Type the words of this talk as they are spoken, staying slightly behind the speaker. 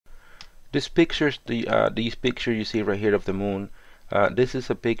These picture you see right here of the moon, this is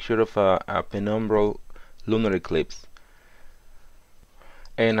a picture of a penumbral lunar eclipse,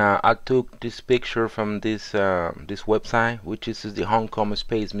 and I took this picture from this website, which is the Hong Kong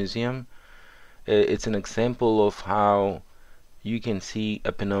Space Museum. It's an example of how you can see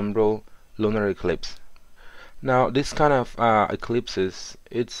a penumbral lunar eclipse. Now, this kind of eclipses,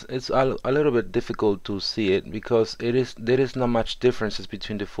 it's a little bit difficult to see it because there is not much differences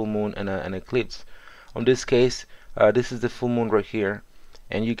between the full moon and an eclipse. On this case, this is the full moon right here,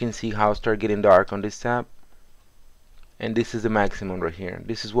 and you can see how it start getting dark on this tab, and this is the maximum right here.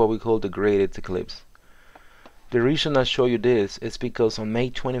 This is what we call the graded eclipse. The reason I show you this is because on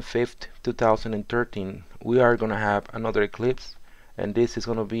May 25th, 2013, we are gonna have another eclipse, and this is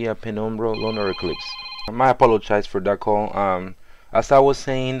gonna be a penumbral lunar eclipse. I apologize for that call. As I was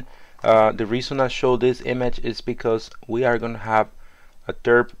saying, the reason I show this image is because we are gonna have a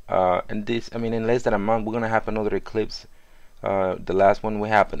third, in less than a month, we're gonna have another eclipse. The last one we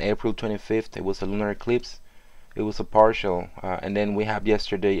had on April 25th, it was a lunar eclipse. It was a partial, and then we have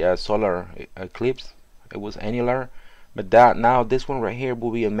yesterday a solar eclipse. It was annular, but now this one right here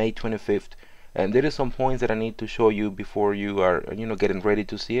will be on May 25th, and there is some points that I need to show you before you are getting ready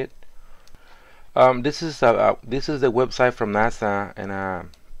to see it. This is the website from NASA, and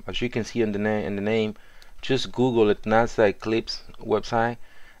as you can see in the name, just Google it, NASA Eclipse website,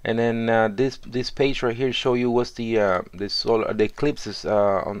 and then this page right here show you what's the eclipses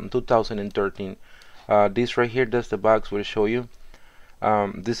on 2013. This right here, does the box will show you.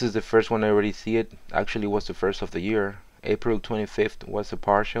 This is the first one. I already see it. Actually, was the first of the year. April 25th was a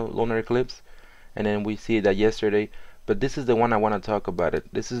partial lunar eclipse, and then we see that yesterday. But this is the one I want to talk about it.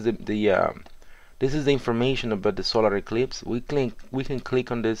 This is this is the information about the solar eclipse. We can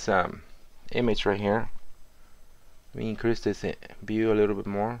click on this image right here. Let me increase this view a little bit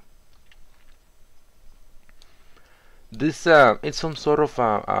more. This it's some sort of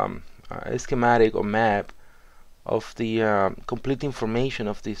a schematic or map of the complete information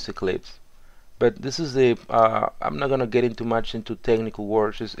of this eclipse. But this is the I'm not gonna get into much into technical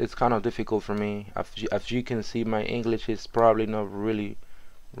words. It's kind of difficult for me. As you can see, my English is probably not really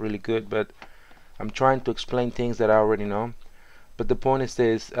good, but I'm trying to explain things that I already know. But the point is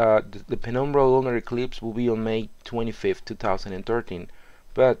this: the penumbral lunar eclipse will be on May 25th, 2013.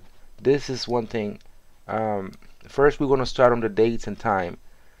 But this is one thing. First, we're gonna start on the dates and time.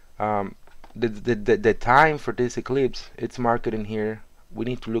 The time for this eclipse, it's marked in here. We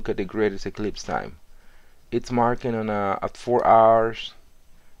need to look at the greatest eclipse time. It's marking on at 4 hours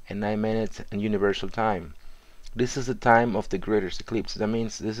and 9 minutes in universal time. This is the time of the greatest eclipse. That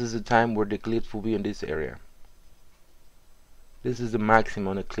means this is the time where the eclipse will be in this area. This is the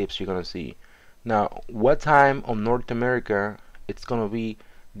maximum eclipse you're gonna see. Now, what time on North America? It's gonna be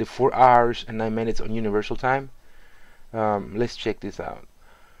the 4 hours and 9 minutes on universal time. Let's check this out.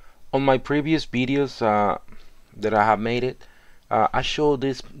 On my previous videos that I have made it, I showed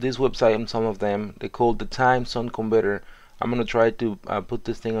this website on some of them. They called the Time Zone Converter. I'm gonna try to put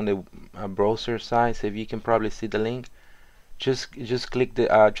this thing on the browser side, so if you can probably see the link. Just click the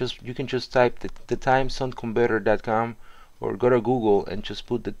you can just type the timezoneconverter.com, or go to Google and just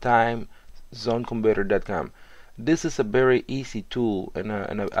put the timezoneconverter.com. This is a very easy tool, and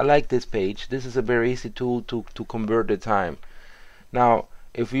I like this page. This is a very easy tool to convert the time. Now,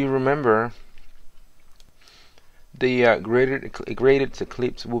 if you remember, the graded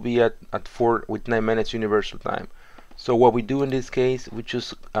eclipse will be at 4 with 9 minutes universal time. So what we do in this case, we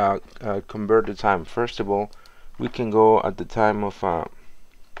just convert the time. First of all, we can go at the time of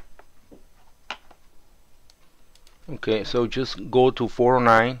okay, so just go to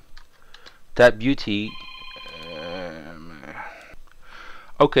 409, tap UT.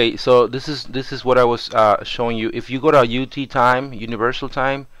 Okay, so this is what I was showing you. If you go to UT time, universal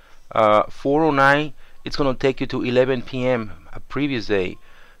time, 409, it's gonna take you to 11 p.m. a previous day.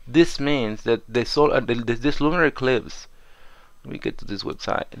 This means that this lunar eclipse. Let me get to this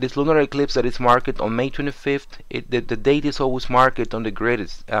website. This lunar eclipse that is marked on May 25th. The date is always marked on the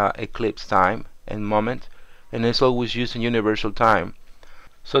greatest eclipse time and moment, and it's always used in universal time.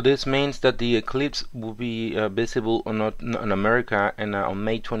 So this means that the eclipse will be visible on America and on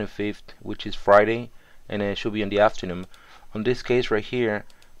May 25th, which is Friday, and it should be in the afternoon. On this case right here,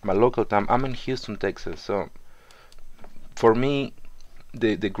 my local time, I'm in Houston, Texas. So for me,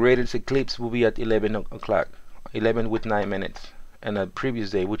 the greatest eclipse will be at 11 o'clock, 11 with 9 minutes, and a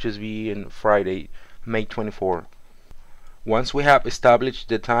previous day, which is being Friday, May 24. Once we have established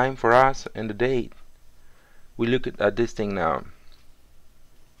the time for us and the date, we look at this thing now.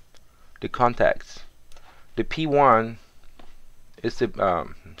 The contacts. The P1 is the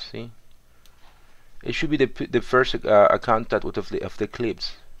see, It should be the first contact of the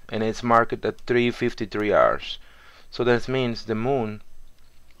eclipse, and it's marked at 3:53 hours. So that means the moon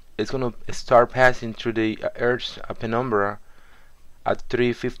is going to start passing through the Earth's penumbra at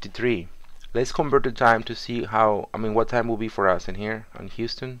 3:53. Let's convert the time to see how, I mean, what time will be for us in here in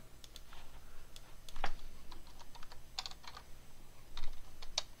Houston.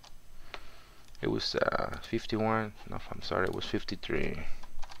 It was 51. No, I'm sorry, it was 53.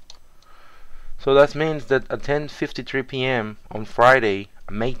 So that means that at 10:53 p.m. on Friday,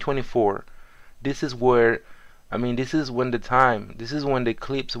 May 24, this is where, I mean, this is when the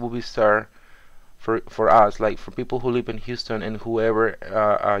eclipse will be start for us, like for people who live in Houston and whoever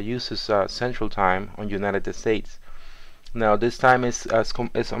uses Central Time on United States. Now this time is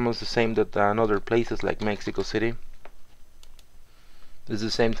it's almost the same that in other places like Mexico City. It's the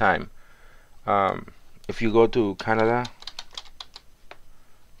same time. If you go to Canada,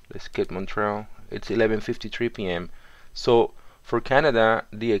 let's get Montreal. It's 11:53 p.m. So for Canada,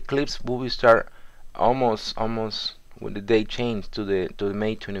 the eclipse will start almost when the day changed to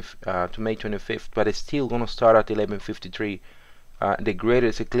May 25th, but it's still gonna start at 11:53. The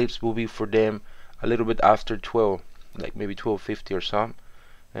greatest eclipse will be for them a little bit after 12, like maybe 12:50 or so,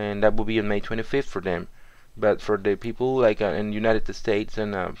 and that will be on May 25th for them. But for the people like in United States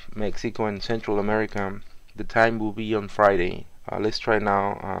and Mexico and Central America, the time will be on Friday. Let's try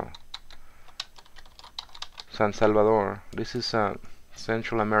now San Salvador. This is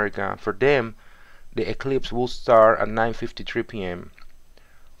Central America. For them, the eclipse will start at 9:53 p.m.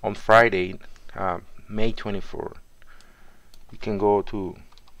 on Friday, May 24. We can go to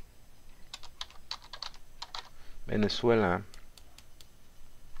Venezuela.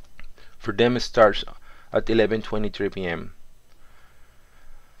 For them, it starts at 11:23 p.m.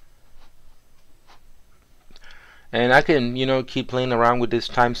 And I can, keep playing around with this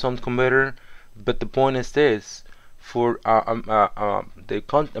time zone converter, but the point is this: for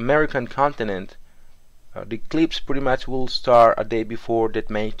the American continent, the eclipse pretty much will start a day before that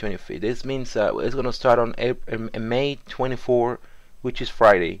May 25th. This means it's going to start on May 24, which is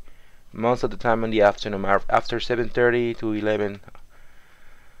Friday, most of the time in the afternoon, after 7:30 to 11.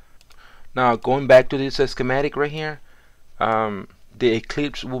 Now going back to this schematic right here, the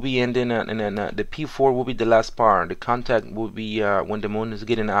eclipse will be ending and the P4 will be the last part. The contact will be when the moon is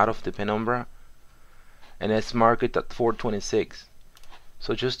getting out of the penumbra, and it's marked at 4:26.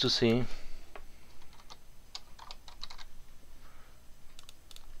 So just to see,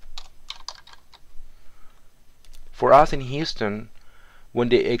 for us in Houston, when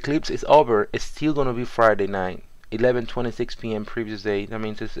the eclipse is over, it's still gonna be Friday night, 11:26 p.m. previous day. That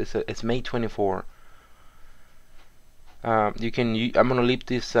means it's May 24. I'm gonna leave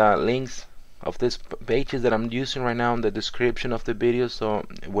these links of these pages that I'm using right now in the description of the video. So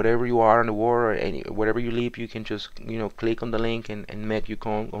wherever you are in the world or wherever you live, you can just click on the link and make your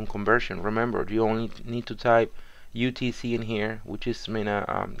own conversion. Remember, you only need to type UTC in here, which is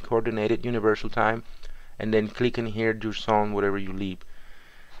coordinated universal time, and then click in here your zone wherever you live.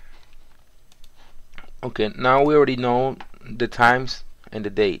 Okay, now we already know the times and the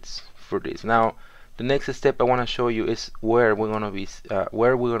dates for this. Now the next step I want to show you is where we're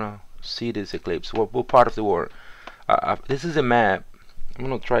gonna see this eclipse. What part of the world? This is a map. I'm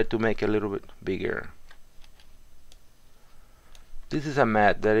gonna try to make it a little bit bigger. This is a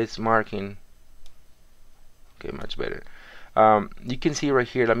map that is marking. Okay, much better. You can see right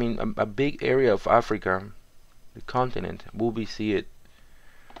here, I mean, a big area of Africa, the continent, will be see it.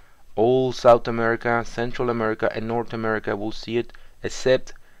 All South America, Central America, and North America will see it,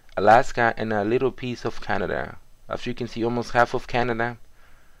 except Alaska and a little piece of Canada. As you can see, almost half of Canada,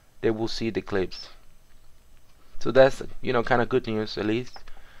 they will see the eclipse. So that's, kind of good news, at least.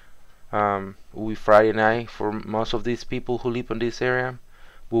 Will be Friday night for most of these people who live in this area.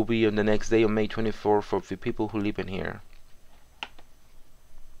 Will be on the next day on May 24 for the people who live in here.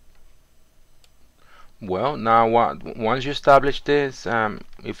 Well, now once you establish this,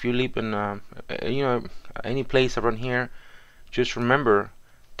 if you live in any place around here, just remember,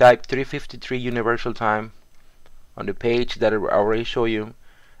 type 3:53 Universal Time on the page that I already show you,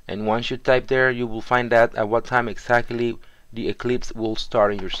 and once you type there, you will find out at what time exactly the eclipse will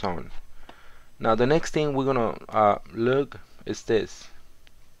start in your zone. Now the next thing we're gonna look is this.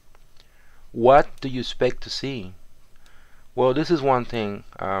 What do you expect to see? Well, this is one thing.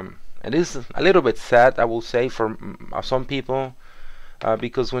 And this is a little bit sad, I will say, for some people,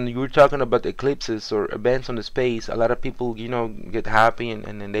 because when you're talking about eclipses or events on the space, a lot of people, get happy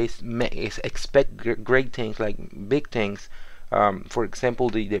and they expect great things, like big things. For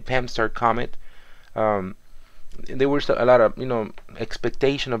example, the Pam Star comet. there was a lot of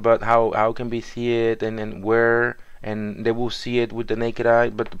expectation about how can we see it and where, and they will see it with the naked eye.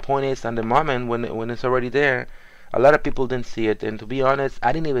 But the point is, at the moment when it's already there, a lot of people didn't see it. And to be honest,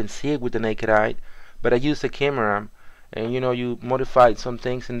 I didn't even see it with the naked eye, but I used a camera, and you modified some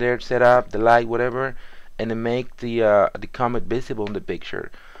things in there, set up the light, whatever, and then make the comet visible in the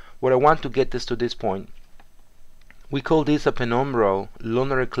picture. What I want to get this to this point, we call this a penumbral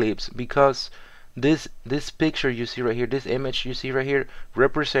lunar eclipse because this picture you see right here, this image you see right here,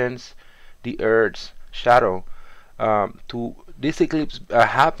 represents the Earth's shadow. To this eclipse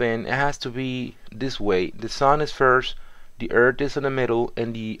happen, it has to be this way: the sun is first, the Earth is in the middle,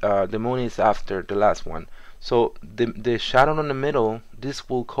 and the moon is after the last one. So the shadow in the middle, this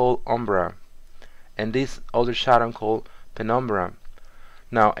we'll call umbra, and this other shadow called penumbra.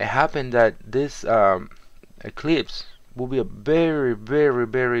 Now it happened that this eclipse will be a very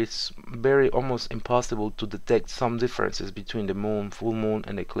almost impossible to detect some differences between the moon, full moon,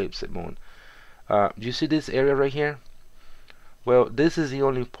 and eclipse moon. You see this area right here? Well, this is the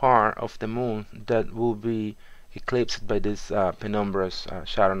only part of the moon that will be eclipsed by this penumbrous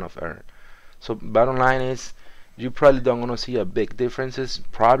shadow of Earth. So bottom line is, you probably don't gonna see a big differences.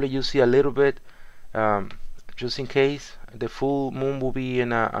 Probably you see a little bit, just in case. The full moon will be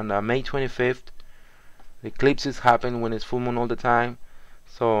on May 25th. Eclipses happen when it's full moon all the time.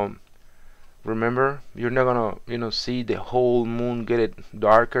 So remember, you're not gonna see the whole moon get it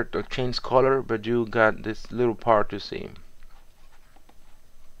darker or change color, but you got this little part to see.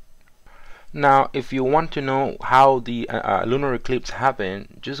 Now, if you want to know how the lunar eclipse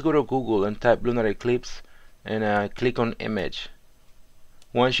happened, just go to Google and type lunar eclipse and click on image.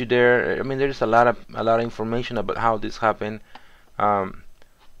 Once you're there, I mean, there's a lot of information about how this happened. I'm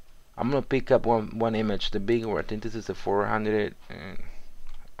gonna pick up one image, the big one. I think this is a 400, and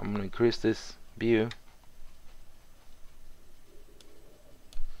I'm gonna increase this view.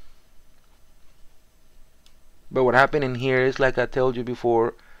 But what happened in here is, like I told you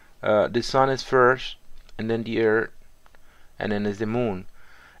before, the sun is first, and then the Earth, and then is the moon.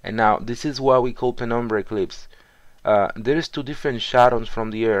 And now this is what we call penumbra eclipse. There is two different shadows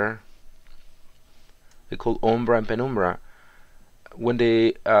from the Earth. They call umbra and penumbra. When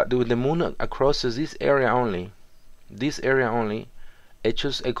the moon crosses this area only,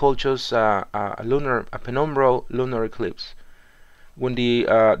 it calls a penumbral lunar eclipse. When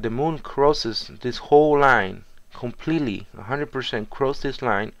the moon crosses this whole line completely, 100% cross this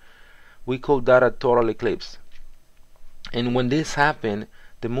line, we call that a total eclipse. And when this happens,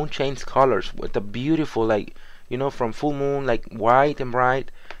 the moon changes colors with a beautiful, like, from full moon, like white and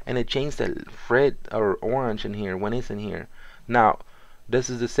bright, and it changes the red or orange in here when it's in here. Now, this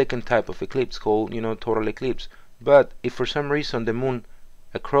is the second type of eclipse called, total eclipse. But if for some reason the moon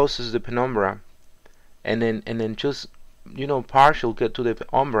crosses the penumbra, and then just, partial get to the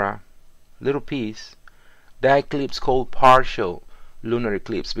umbra, little piece, that eclipse called partial lunar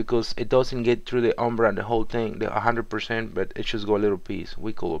eclipse, because it doesn't get through the umbra the whole thing, the 100%, but it just go a little piece.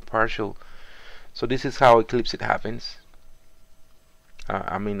 We call it partial. So this is how eclipse it happens.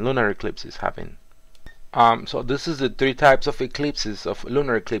 Lunar eclipses happen. So this is the three types of eclipses, of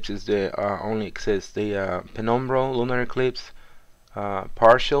lunar eclipses that only exist: the penumbral lunar eclipse,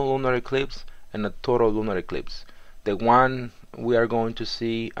 partial lunar eclipse, and a total lunar eclipse. The one we are going to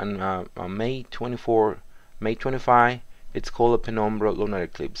see on May 24, May 25, it's called a penumbral lunar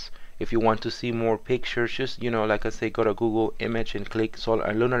eclipse. If you want to see more pictures, just, like I say, go to Google image and click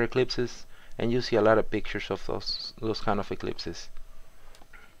solar lunar eclipses, and you see a lot of pictures of those kind of eclipses.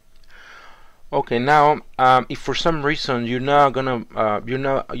 Okay, now if for some reason you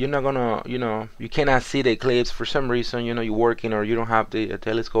cannot see the eclipse for some reason, you're working, or you don't have the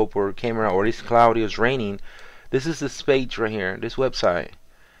telescope or camera, or it's cloudy, it's raining, this is this page right here, this website.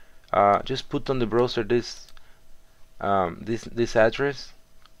 Just put on the browser this address.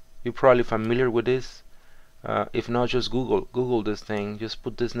 You're probably familiar with this. If not, just Google this thing. Just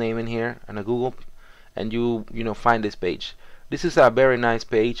put this name in here and a Google, and you find this page. This is a very nice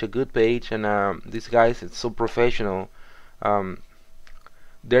page, a good page, and these guys, it's so professional.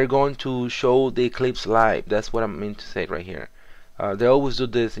 They're going to show the eclipse live. That's what I mean to say right here. They always do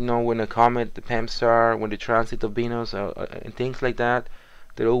this, when a comet, the Pam star, when the transit of Venus, and things like that.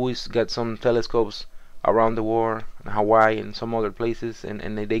 They always got some telescopes around the world, in Hawaii and some other places,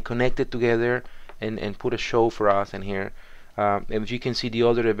 and they connect it together and put a show for us in here. And if you can see the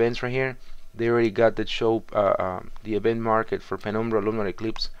other events right here, they already got that show, the event market for penumbral lunar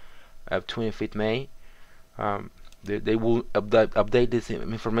eclipse of 25th May. They will update this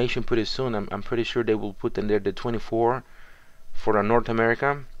information pretty soon. I'm pretty sure they will put in there the 24 for North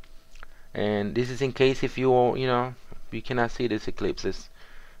America, And this is in case if you you cannot see these eclipses.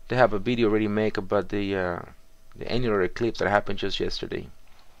 They have a video already made about the annular eclipse that happened just yesterday.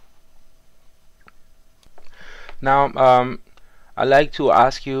 Now, I'd like to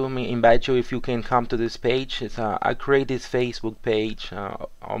ask you, invite you if you can come to this page. I created this Facebook page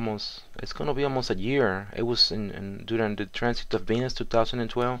it's gonna be almost a year. It was during the transit of Venus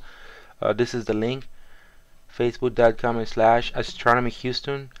 2012. This is the link, facebook.com/astronomy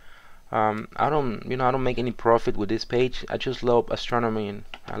Houston. I don't make any profit with this page. I just love astronomy and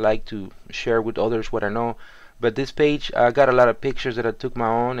I like to share with others what I know. But this page, I got a lot of pictures that I took my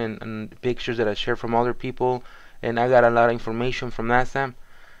own and pictures that I share from other people, and I got a lot of information from NASA.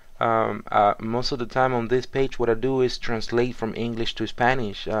 Most of the time on this page, what I do is translate from English to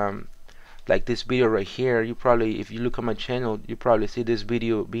Spanish. Like this video right here, if you look at my channel, you probably see this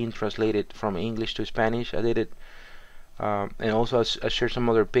video being translated from English to Spanish. I did it. And also I share some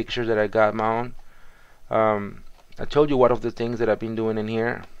other pictures that I got my own. I told you one of the things that I've been doing in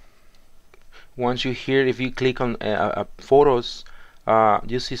here. Once if you click on photos,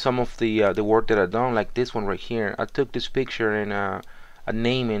 you see some of the work that I've done, like this one right here. I took this picture and a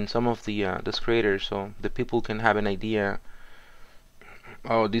name in some of the creators, so the people can have an idea.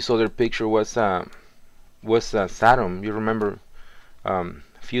 Oh, this other picture was Saturn. You remember a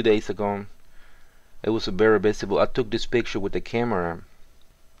few days ago. It was very visible. I took this picture with the camera.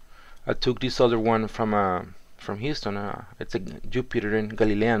 I took this other one from Houston. It's a Jupiter and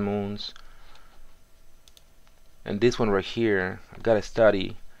Galilean moons. And this one right here, I got to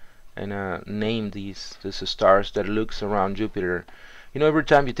study and name these stars that looks around Jupiter. Every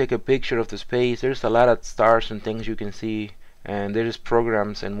time you take a picture of the space, there's a lot of stars and things you can see, and there's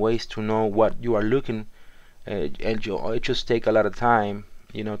programs and ways to know what you are looking. It just take a lot of time,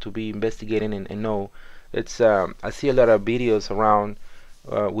 to be investigating and know. I see a lot of videos around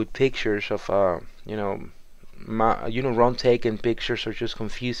with pictures of wrong taken pictures or just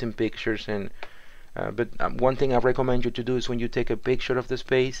confusing pictures. But one thing I recommend you to do is when you take a picture of the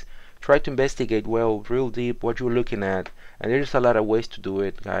space, try to investigate real deep what you're looking at. And there's a lot of ways to do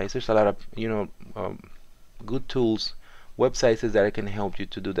it, guys. There's a lot of good tools, websites that can help you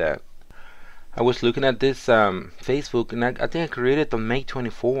to do that. I was looking at this Facebook, and I think I created on May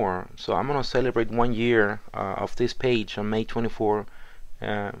 24. So I'm gonna celebrate 1 year of this page on May 24,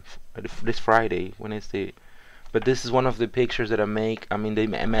 this Friday, Wednesday. But this is one of the pictures that I make. I mean, the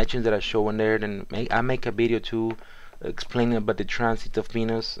images that I show in there. Then I make a video too, explaining about the transit of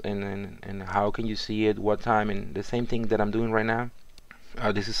Venus and how can you see it, what time, and the same thing that I'm doing right now.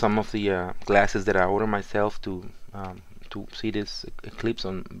 This is some of the glasses that I ordered myself to see this eclipse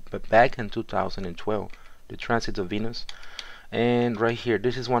back in 2012, the transit of Venus. And right here,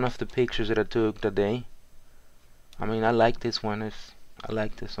 this is one of the pictures that I took that day. I mean, I like this one. I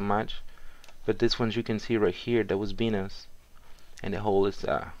like this so much. But this one you can see right here, that was Venus, and the whole is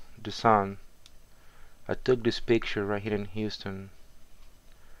the sun. I took this picture right here in Houston.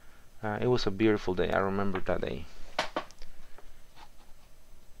 It was a beautiful day. I remember that day.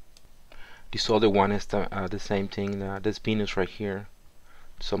 This other one is the same thing. There's Venus right here,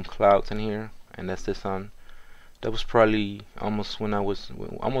 some clouds in here, and that's the sun. That was probably almost when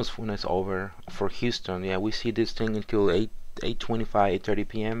it's over for Houston. Yeah, we see this thing until 8:25, 8:30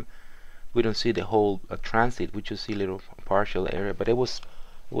 p.m. We don't see the whole transit. We just see little partial area. But it was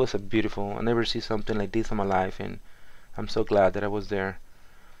a beautiful. I never see something like this in my life, and I'm so glad that I was there.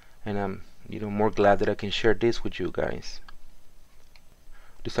 And I'm more glad that I can share this with you guys.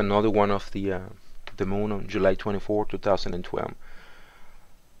 This is another one of the moon on July 24, 2012.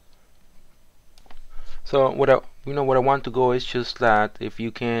 So what I want to go is just that if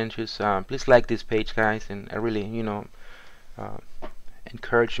you can just please like this page, guys, and I really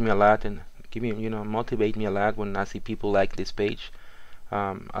encourage me a lot and give me motivate me a lot when I see people like this page.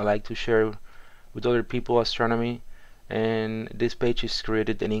 I like to share with other people astronomy, and this page is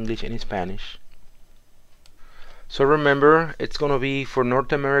created in English and in Spanish. So remember, it's gonna be for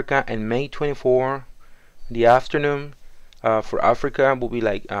North America and May 24 in the afternoon. For Africa will be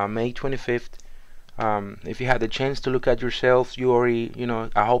like May 25th. If you had the chance to look at yourself, you already,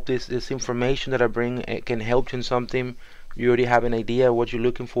 I hope this information that I bring can help you in something. You already have an idea what you're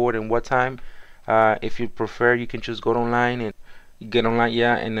looking for and what time. If you prefer, you can just go online and get online,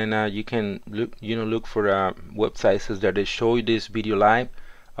 yeah, and then you can look for websites that they show you this video live.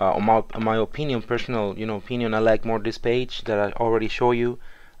 On my opinion, personal opinion, I like more this page that I already show you.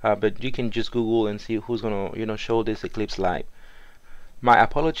 But you can just Google and see who's gonna show this eclipse live. My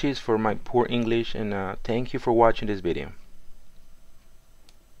apologies for my poor English, and thank you for watching this video.